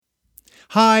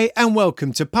Hi and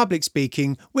welcome to Public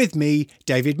Speaking with me,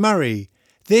 David Murray.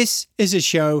 This is a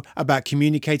show about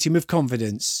communicating with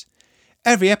confidence.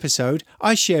 Every episode,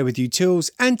 I share with you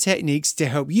tools and techniques to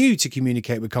help you to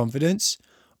communicate with confidence,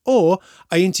 or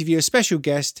I interview a special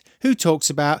guest who talks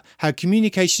about how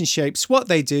communication shapes what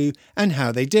they do and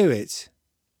how they do it.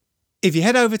 If you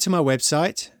head over to my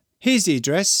website, here's the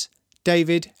address,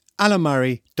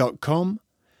 davidalanmurray.com.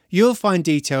 You'll find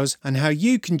details on how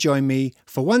you can join me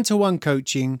for one-to-one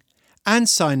coaching and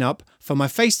sign up for my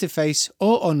face-to-face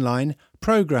or online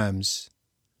programs.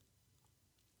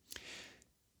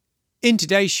 In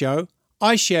today's show,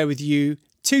 I share with you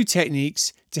 2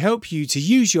 techniques to help you to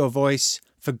use your voice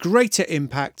for greater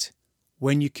impact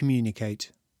when you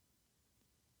communicate.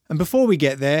 And before we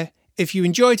get there, if you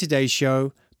enjoy today's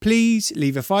show, please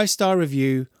leave a 5-star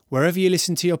review wherever you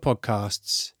listen to your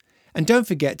podcasts. And don't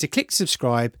forget to click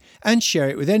subscribe and share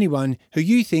it with anyone who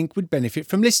you think would benefit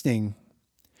from listening.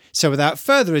 So without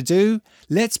further ado,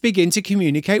 let's begin to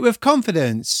communicate with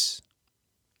confidence.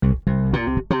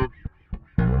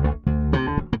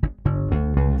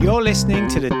 You're listening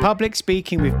to the Public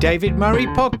Speaking with David Murray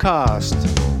podcast.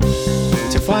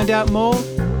 To find out more,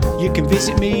 you can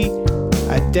visit me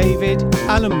at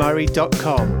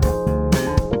davidalanmurray.com.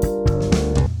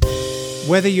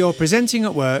 Whether you're presenting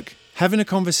at work, having a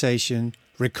conversation,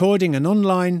 recording an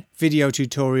online video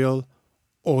tutorial,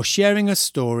 or sharing a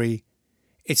story,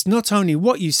 it's not only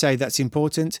what you say that's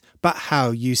important, but how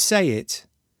you say it.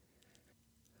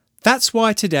 That's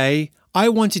why today I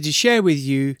wanted to share with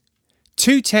you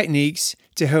 2 techniques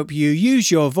to help you use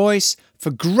your voice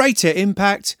for greater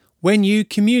impact when you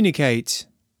communicate.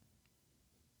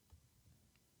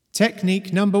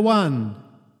 Technique number 1.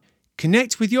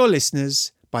 Connect with your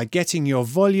listeners by getting your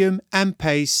volume and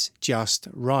pace just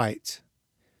right.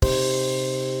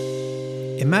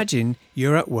 Imagine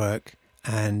you're at work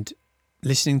and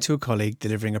listening to a colleague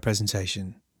delivering a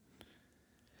presentation.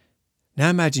 Now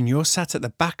imagine you're sat at the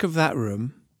back of that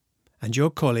room and your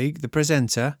colleague, the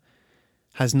presenter,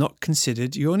 has not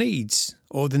considered your needs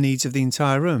or the needs of the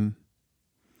entire room.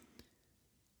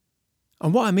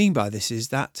 And what I mean by this is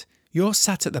that you're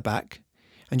sat at the back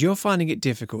and you're finding it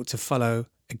difficult to follow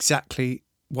exactly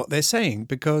what they're saying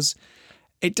because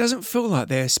it doesn't feel like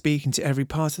they're speaking to every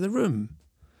part of the room.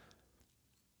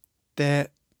 They're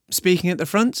speaking at the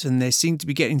front and they seem to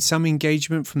be getting some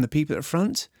engagement from the people at the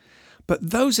front,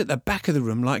 but those at the back of the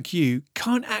room, like you,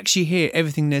 can't actually hear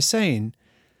everything they're saying.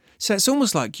 So it's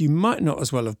almost like you might not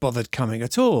as well have bothered coming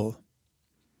at all.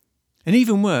 And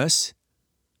even worse,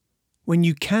 when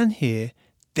you can hear,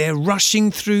 they're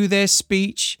rushing through their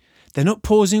speech. They're not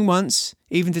pausing once,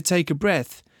 even to take a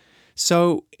breath.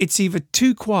 So it's either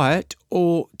too quiet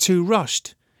or too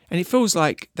rushed, and it feels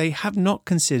like they have not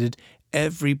considered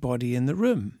everybody in the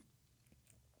room.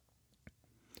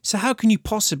 So how can you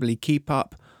possibly keep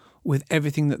up with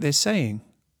everything that they're saying?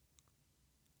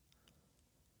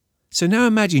 So now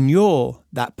imagine you're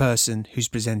that person who's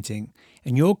presenting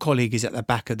and your colleague is at the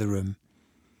back of the room.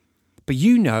 But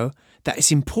you know that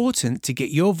it's important to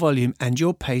get your volume and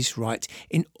your pace right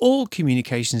in all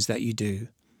communications that you do.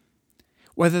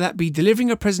 Whether that be delivering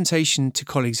a presentation to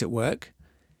colleagues at work,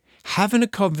 having a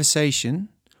conversation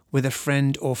with a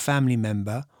friend or family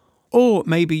member, or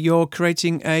maybe you're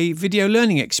creating a video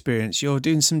learning experience, you're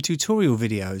doing some tutorial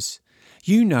videos.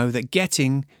 You know that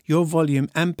getting your volume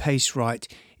and pace right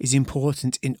is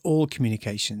important in all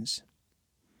communications.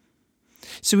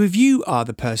 So if you are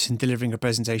the person delivering a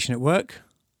presentation at work,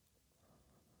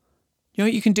 you know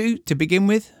what you can do to begin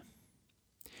with?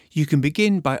 You can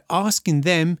begin by asking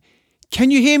them, can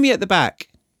you hear me at the back?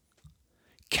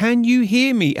 Can you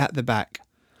hear me at the back?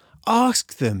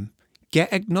 Ask them.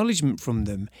 Get acknowledgement from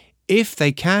them. If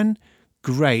they can,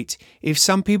 great. If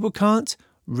some people can't,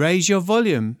 raise your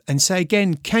volume and say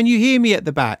again, can you hear me at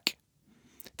the back?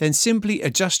 Then simply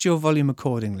adjust your volume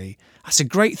accordingly. That's a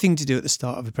great thing to do at the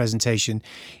start of a presentation,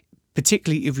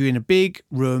 particularly if you're in a big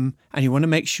room and you want to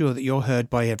make sure that you're heard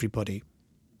by everybody.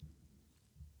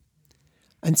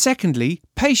 And secondly,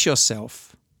 pace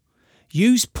yourself.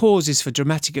 Use pauses for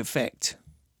dramatic effect,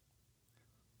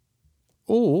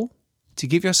 or to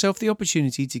give yourself the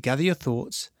opportunity to gather your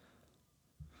thoughts.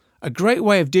 A great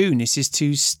way of doing this is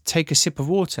to take a sip of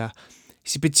water.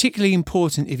 It's particularly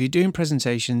important if you're doing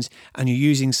presentations and you're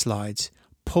using slides.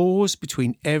 Pause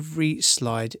between every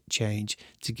slide change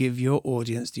to give your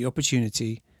audience the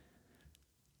opportunity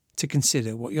to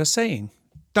consider what you're saying.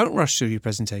 Don't rush through your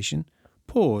presentation.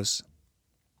 Pause.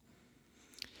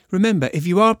 Remember, if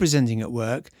you are presenting at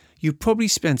work, you've probably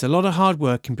spent a lot of hard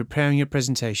work in preparing your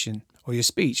presentation or your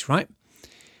speech, right?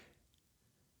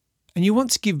 And you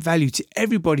want to give value to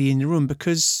everybody in the room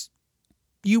because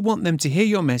you want them to hear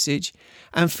your message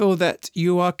and feel that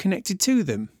you are connected to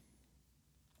them.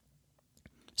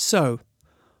 So,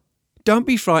 don't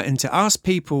be frightened to ask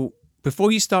people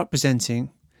before you start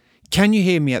presenting, can you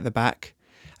hear me at the back?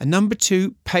 And number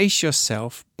 2, pace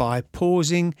yourself by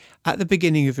pausing at the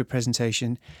beginning of your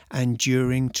presentation and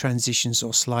during transitions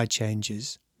or slide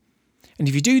changes. And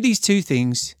if you do these 2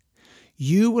 things,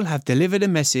 you will have delivered a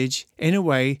message in a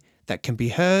way that can be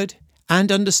heard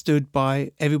and understood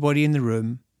by everybody in the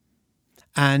room.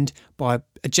 And by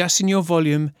adjusting your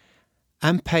volume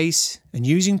and pace and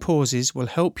using pauses will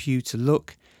help you to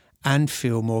look and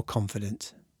feel more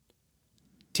confident.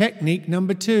 Technique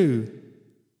number 2.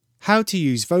 How to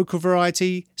use vocal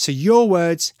variety so your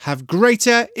words have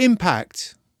greater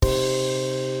impact.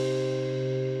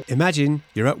 Imagine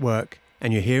you're at work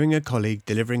and you're hearing a colleague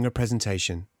delivering a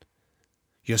presentation.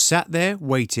 You're sat there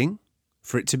waiting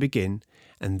for it to begin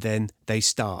and then they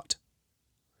start.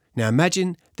 Now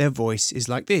imagine their voice is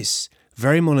like this,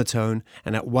 very monotone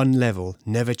and at one level,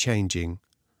 never changing.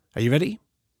 Are you ready?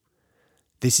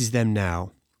 This is them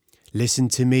now. Listen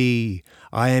to me.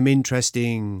 I am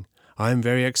interesting. I'm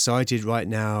very excited right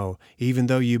now, even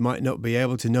though you might not be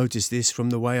able to notice this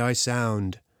from the way I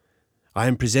sound. I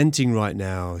am presenting right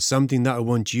now, something that I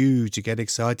want you to get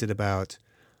excited about.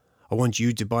 I want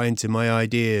you to buy into my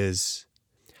ideas.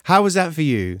 How was that for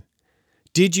you?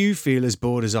 Did you feel as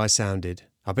bored as I sounded?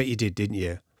 I bet you did, didn't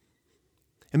you?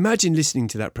 Imagine listening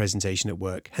to that presentation at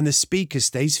work and the speaker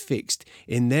stays fixed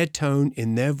in their tone,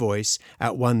 in their voice,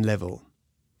 at one level.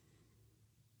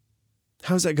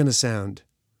 How's that going to sound?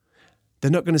 They're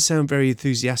not going to sound very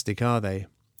enthusiastic, are they,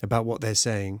 about what they're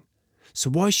saying? So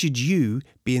why should you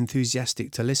be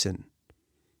enthusiastic to listen?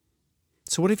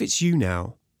 So what if it's you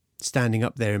now, standing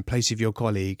up there in place of your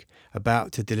colleague,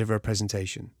 about to deliver a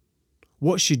presentation?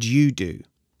 What should you do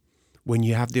when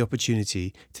you have the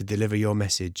opportunity to deliver your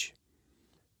message?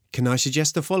 Can I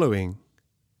suggest the following?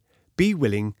 Be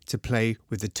willing to play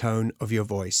with the tone of your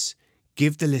voice.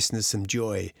 Give the listeners some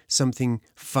joy, something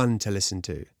fun to listen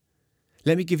to.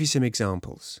 Let me give you some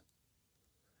examples.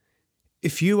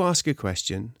 If you ask a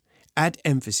question, add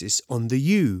emphasis on the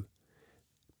you.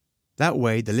 That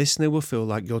way the listener will feel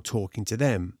like you're talking to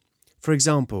them. For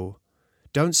example,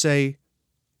 don't say,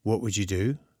 "What would you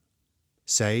do?"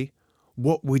 Say,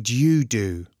 "What would you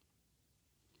do?"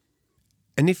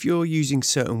 And if you're using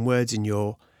certain words in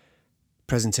your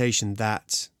presentation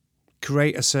that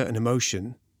create a certain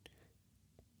emotion,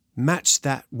 match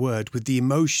that word with the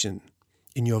emotion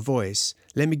in your voice.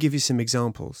 Let me give you some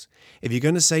examples. If you're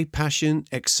going to say passion,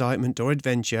 excitement, or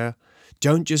adventure,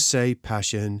 don't just say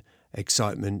passion,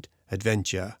 excitement,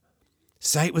 adventure.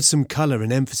 Say it with some colour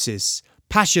and emphasis.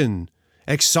 Passion,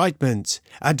 excitement,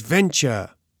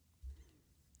 adventure.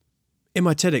 In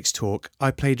my TEDx talk,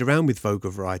 I played around with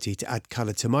vocal variety to add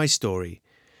colour to my story.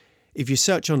 If you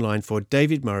search online for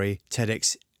David Murray,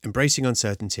 TEDx, Embracing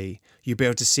Uncertainty, you'll be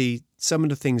able to see some of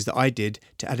the things that I did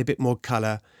to add a bit more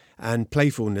colour and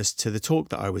playfulness to the talk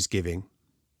that I was giving.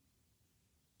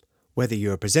 Whether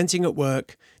you are presenting at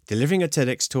work, delivering a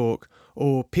TEDx talk,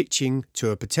 or pitching to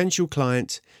a potential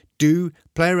client, do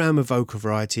play around with vocal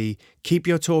variety, keep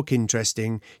your talk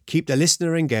interesting, keep the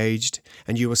listener engaged,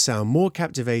 and you will sound more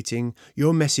captivating,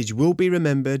 your message will be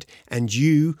remembered, and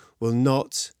you will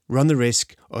not run the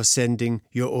risk of sending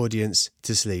your audience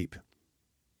to sleep.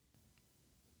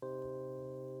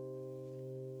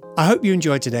 I hope you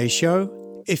enjoyed today's show.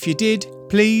 If you did,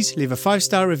 please leave a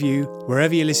 5-star review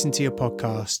wherever you listen to your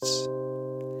podcasts.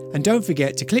 And don't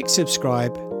forget to click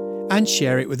subscribe and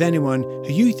share it with anyone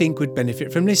who you think would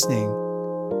benefit from listening.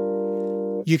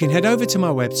 You can head over to my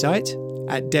website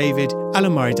at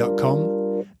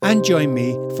davidalamurray.com and join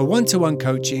me for one-to-one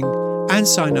coaching and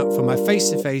sign up for my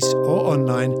face-to-face or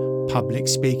online public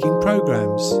speaking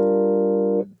programs.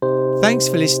 Thanks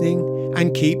for listening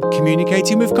and keep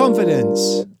communicating with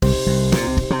confidence.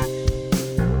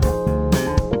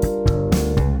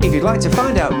 If you'd like to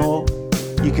find out more,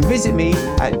 you can visit me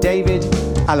at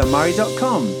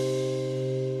davidalamurray.com.